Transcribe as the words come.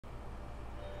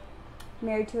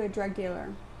married to a drug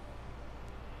dealer.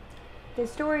 The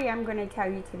story I'm going to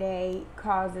tell you today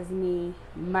causes me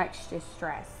much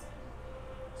distress.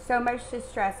 So much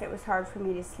distress, it was hard for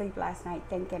me to sleep last night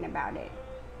thinking about it.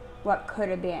 What could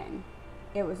have been.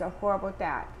 It was a horrible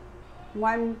thought.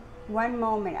 One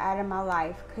moment out of my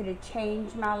life could have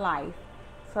changed my life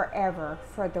forever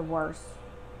for the worse.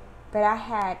 But I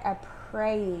had a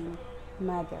praying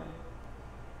mother.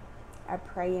 A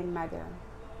praying mother.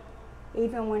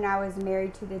 Even when I was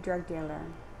married to the drug dealer.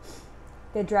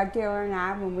 The drug dealer and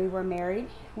I, when we were married,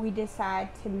 we decided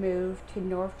to move to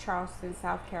North Charleston,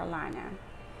 South Carolina.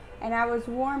 And I was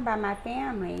warned by my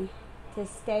family to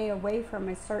stay away from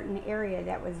a certain area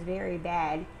that was very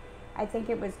bad. I think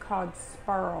it was called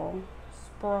Sproul,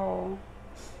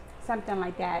 something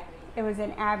like that. It was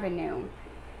an avenue.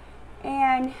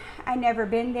 And I never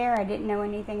been there. I didn't know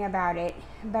anything about it.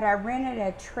 But I rented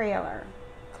a trailer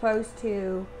close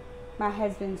to my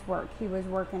husband's work. He was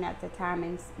working at the time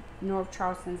in North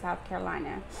Charleston, South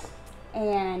Carolina.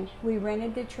 And we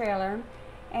rented the trailer.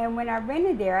 And when I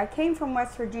rented there, I came from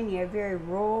West Virginia, a very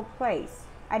rural place.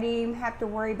 I didn't even have to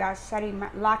worry about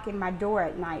locking my door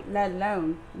at night, let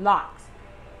alone locks.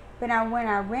 But when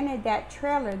I rented that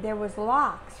trailer, there was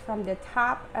locks from the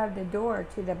top of the door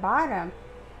to the bottom.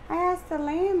 I asked the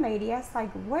landlady, I was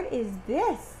like, what is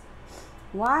this?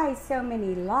 Why so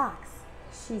many locks?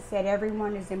 She said,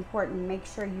 everyone is important. Make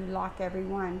sure you lock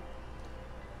everyone.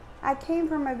 I came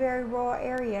from a very rural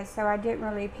area, so I didn't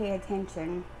really pay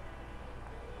attention.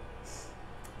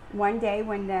 One day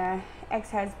when the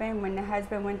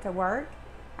husband went to work,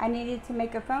 I needed to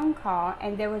make a phone call,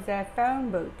 and there was a phone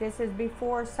booth. This is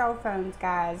before cell phones,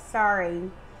 guys.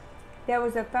 Sorry. There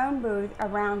was a phone booth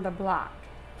around the block.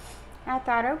 I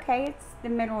thought, okay, it's the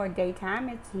middle of daytime.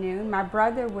 It's noon. My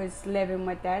brother was living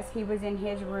with us. He was in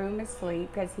his room asleep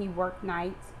because he worked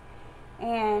nights.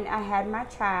 And I had my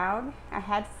child. I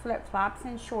had flip-flops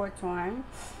and shorts on.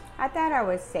 I thought I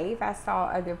was safe. I saw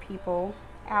other people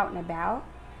out and about.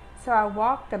 So I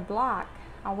walked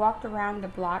around the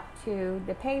block to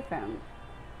the payphone.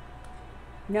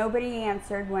 Nobody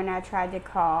answered when I tried to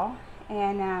call.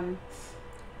 And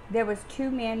there was two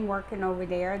men working over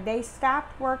there. They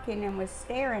stopped working and was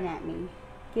staring at me.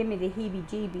 Give me the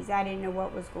heebie-jeebies. I didn't know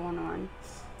what was going on.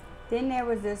 Then there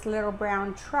was this little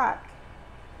brown truck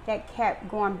that kept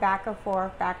going back and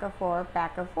forth, back and forth,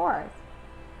 back and forth.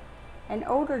 An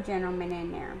older gentleman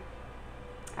in there.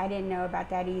 I didn't know about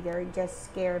that either. It just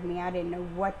scared me. I didn't know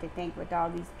what to think with all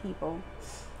these people.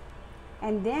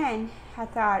 And then I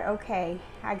thought, okay,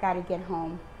 I got to get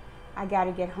home. I got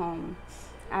to get home.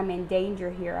 I'm in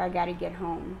danger here. I got to get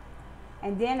home.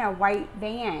 And then a white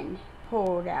van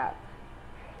pulled up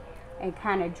and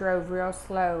kind of drove real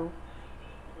slow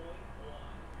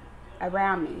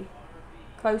around me,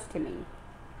 close to me.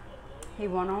 He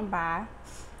went on by.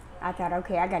 I thought,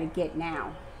 okay, I got to get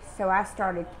now. So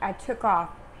I took off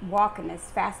walking as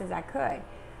fast as I could.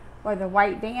 Well, the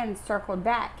white van circled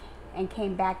back and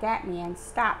came back at me and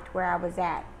stopped where I was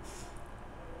at.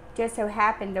 Just so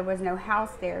happened there was no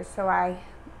house there, so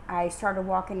I started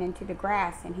walking into the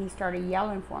grass, and he started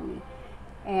yelling for me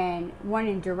and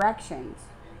wanting directions.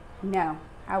 No,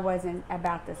 I wasn't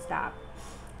about to stop.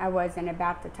 I wasn't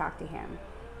about to talk to him.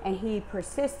 And he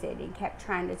persisted and kept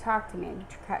trying to talk to me and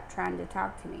kept trying to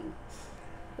talk to me.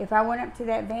 If I went up to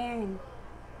that van,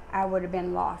 I would have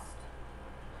been lost.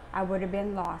 I would have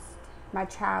been lost. My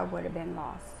child would have been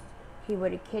lost. He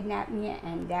would have kidnapped me,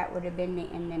 and that would have been the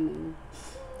end of me.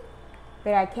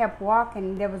 But I kept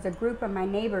walking. There was a group of my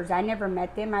neighbors. I never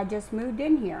met them. I just moved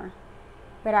in here.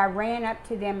 But I ran up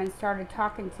to them and started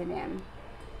talking to them.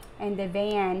 And the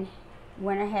van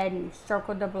went ahead and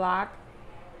circled the block,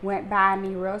 went by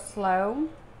me real slow,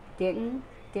 didn't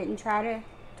try to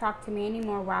talk to me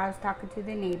anymore while I was talking to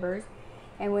the neighbors.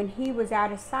 And when he was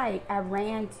out of sight, I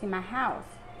ran to my house.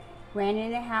 Ran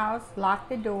in the house, locked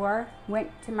the door,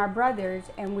 went to my brother's,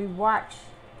 and we watched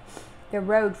the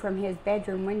road from his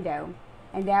bedroom window.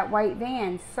 And that white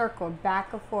van circled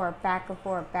back and forth, back and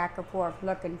forth, back and forth,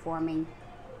 looking for me.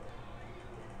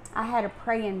 I had a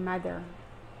praying mother.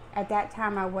 At that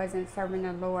time, I wasn't serving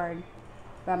the Lord,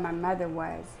 but my mother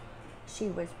was. She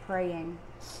was praying.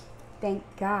 Thank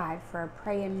God for a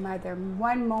praying mother.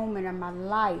 One moment of my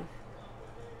life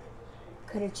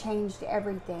could have changed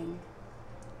everything.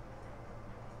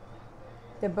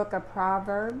 The book of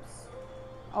Proverbs,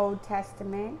 Old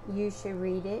Testament, you should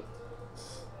read it.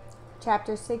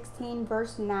 Chapter 16,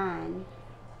 verse 9.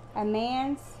 A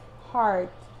man's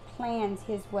heart plans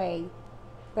his way,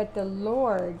 but the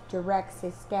Lord directs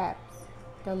his steps.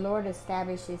 The Lord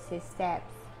establishes his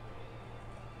steps.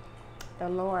 The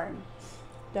Lord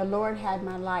had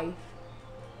my life.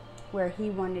 where he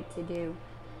wanted to do,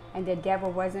 and the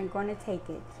devil wasn't going to take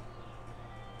it.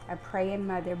 A praying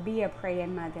mother, be a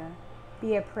praying mother,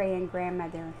 be a praying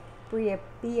grandmother, be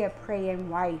a praying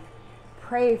wife.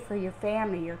 Pray for your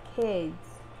family, your kids,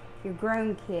 your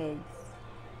grown kids.